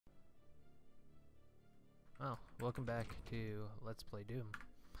Oh, welcome back to Let's Play Doom.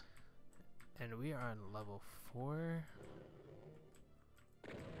 And we are on level 4.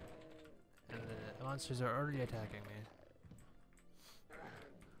 And the monsters are already attacking me.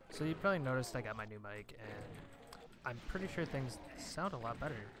 So you probably noticed I got my new mic, and I'm pretty sure things sound a lot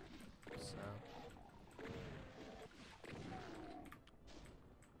better. So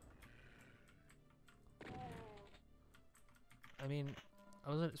I mean, I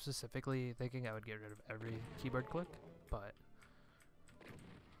wasn't specifically thinking I would get rid of every keyboard click, but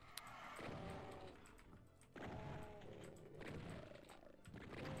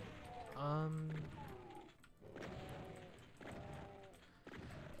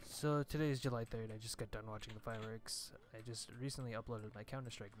so today is July 3rd. I just got done watching the fireworks. I just recently uploaded my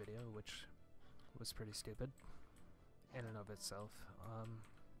Counter-Strike video, which was pretty stupid in and of itself.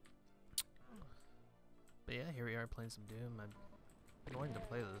 But yeah, here we are playing some Doom. I've been wanting to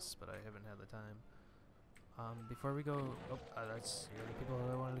play this, but I haven't had the time. Before we go, that's the people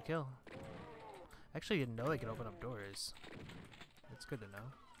that I wanted to kill. I actually didn't know they could open up doors. That's good to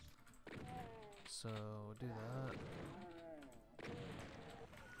know. So we'll do that.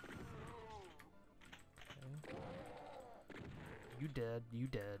 Okay. You dead, you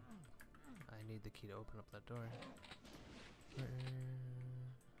dead. I need the key to open up that door.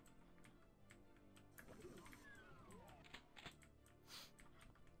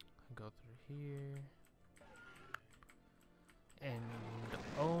 Go through here. And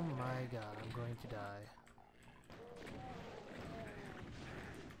oh my god, I'm going to die.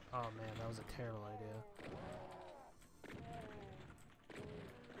 Oh man, that was a terrible idea.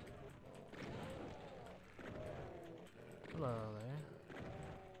 Hello there.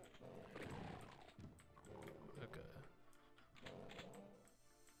 Okay.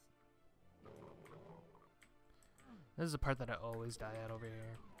 This is the part that I always die at over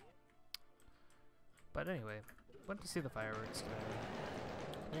here. But anyway, went to see the fireworks today.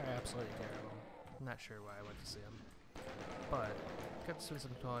 They're absolutely terrible. I'm not sure why I went to see them. But got to spend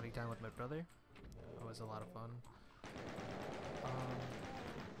some quality time with my brother. It was a lot of fun. Okay,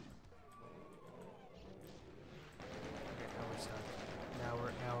 now we're stuck. Now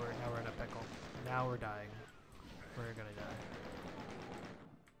we're in a pickle. Now we're dying. We're gonna die.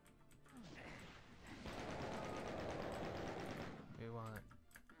 We want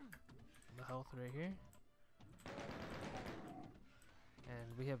the health right here.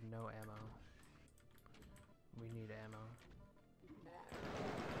 And we have no ammo. We need ammo.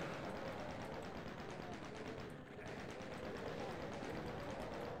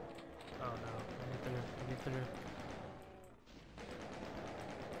 Oh no, let me through.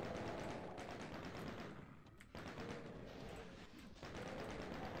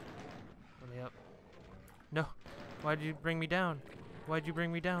 Let me up. No! Why'd you bring me down? Why'd you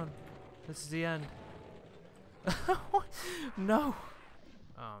bring me down? This is the end. No!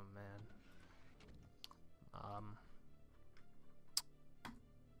 Oh man.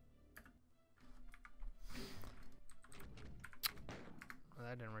 Well,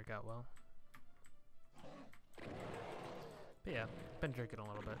 that didn't work out well. But yeah, been drinking a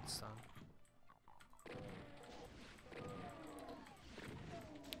little bit, so.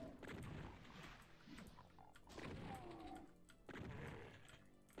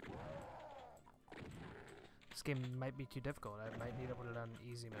 This game might be too difficult. I might need to put it on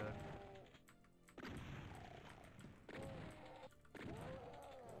easy mode.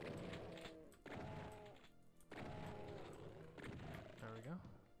 There we go.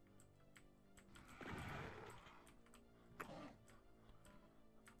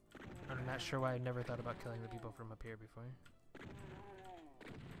 I'm not sure why I never thought about killing the people from up here before.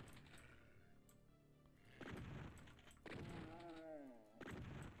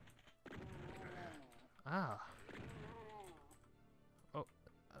 Ah. Oh.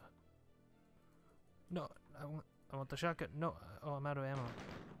 No, I want the shotgun. No. Oh, I'm out of ammo.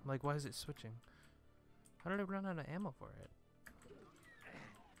 I'm like, why is it switching? How did I run out of ammo for it?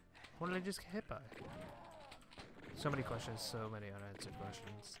 What did I just get hit by? So many questions, so many unanswered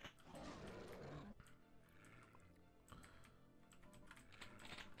questions.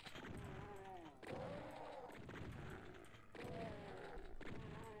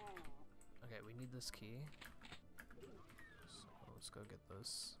 Okay, we need this key. So let's go get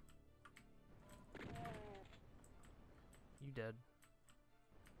this. You dead.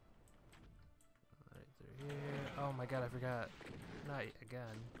 Right through here. Oh my god, I forgot. Not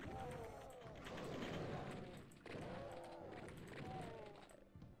again.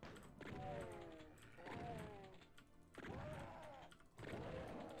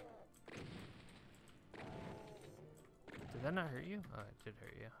 Did that not hurt you? Oh, it did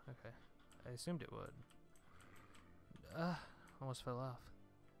hurt you. Okay. I assumed it would. Almost fell off.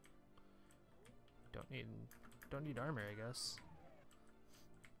 Don't need armor, I guess.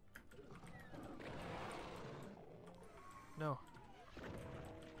 No.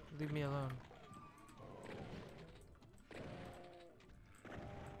 Leave me alone.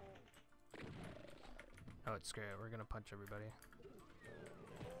 Oh, it's great. We're gonna punch everybody.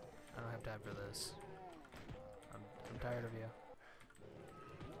 I don't have time for this. I'm tired of you.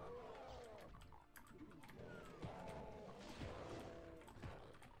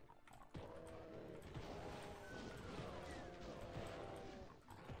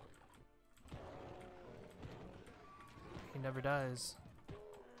 He never dies.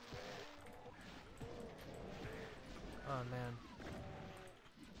 Oh man.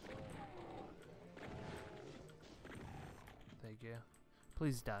 Thank you.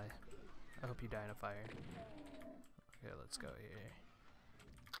 Please die. I hope you die in a fire. Okay, let's go here.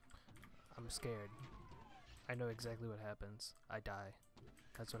 I'm scared. I know exactly what happens. I die.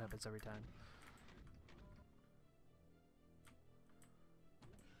 That's what happens every time.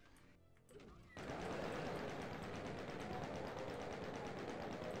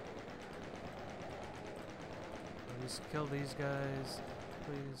 Please kill these guys.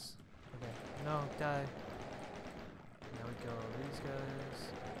 Please. Okay. No, die. Now we kill all these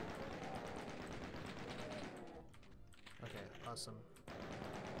guys. Okay, awesome.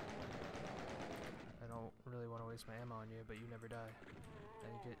 I don't really want to waste my ammo on you, but you never die.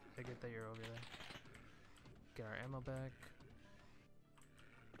 I get that you're over there. Get our ammo back.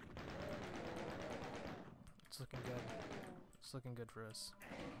 It's looking good. It's looking good for us.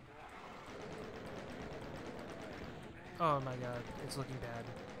 Oh my god, it's looking bad.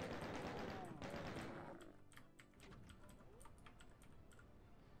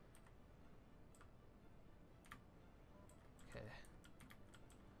 Okay.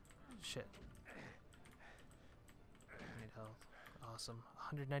 Shit. I need health. Awesome.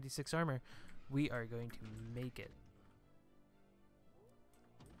 196 armor. We are going to make it.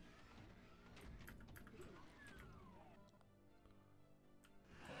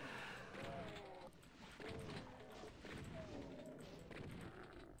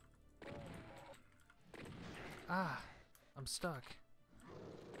 Ah, I'm stuck.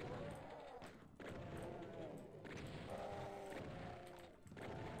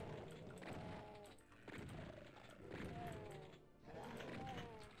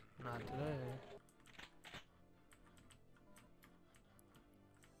 Not today.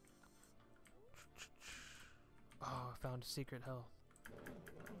 Oh, I found secret health.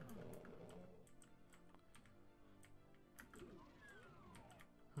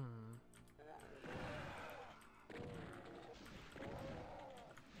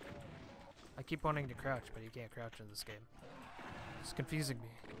 I keep wanting to crouch, but you can't crouch in this game. It's confusing me.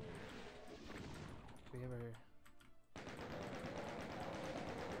 If we ever...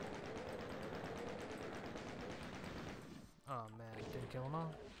 Oh man, didn't kill them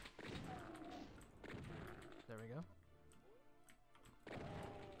all? There we go.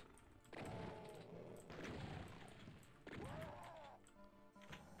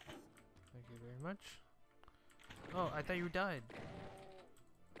 Thank you very much. Oh, I thought you died.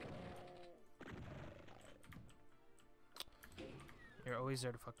 You're always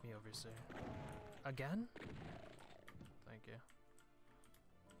there to fuck me over, sir. Again? Thank you.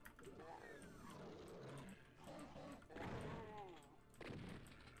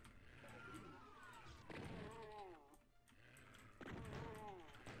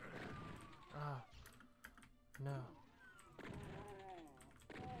 Ah. No.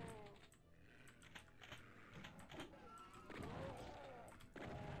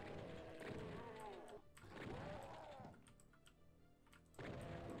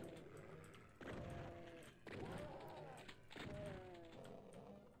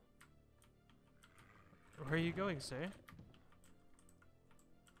 Where are you going, sir?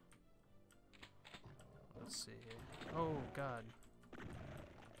 Let's see here. Oh, God.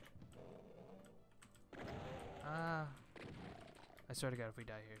 Ah. I swear to God if we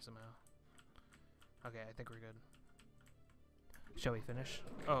die here somehow. Okay, I think we're good. Shall we finish?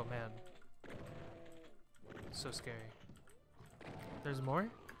 Oh, man. So scary. There's more?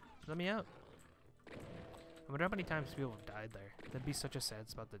 Let me out. I wonder how many times people have died there. That'd be such a sad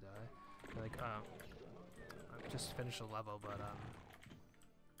spot to die. Like, I just finished a level, but,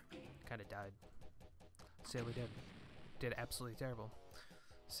 kind of died. So yeah, we did. Did absolutely terrible.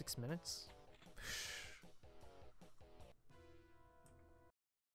 6 minutes?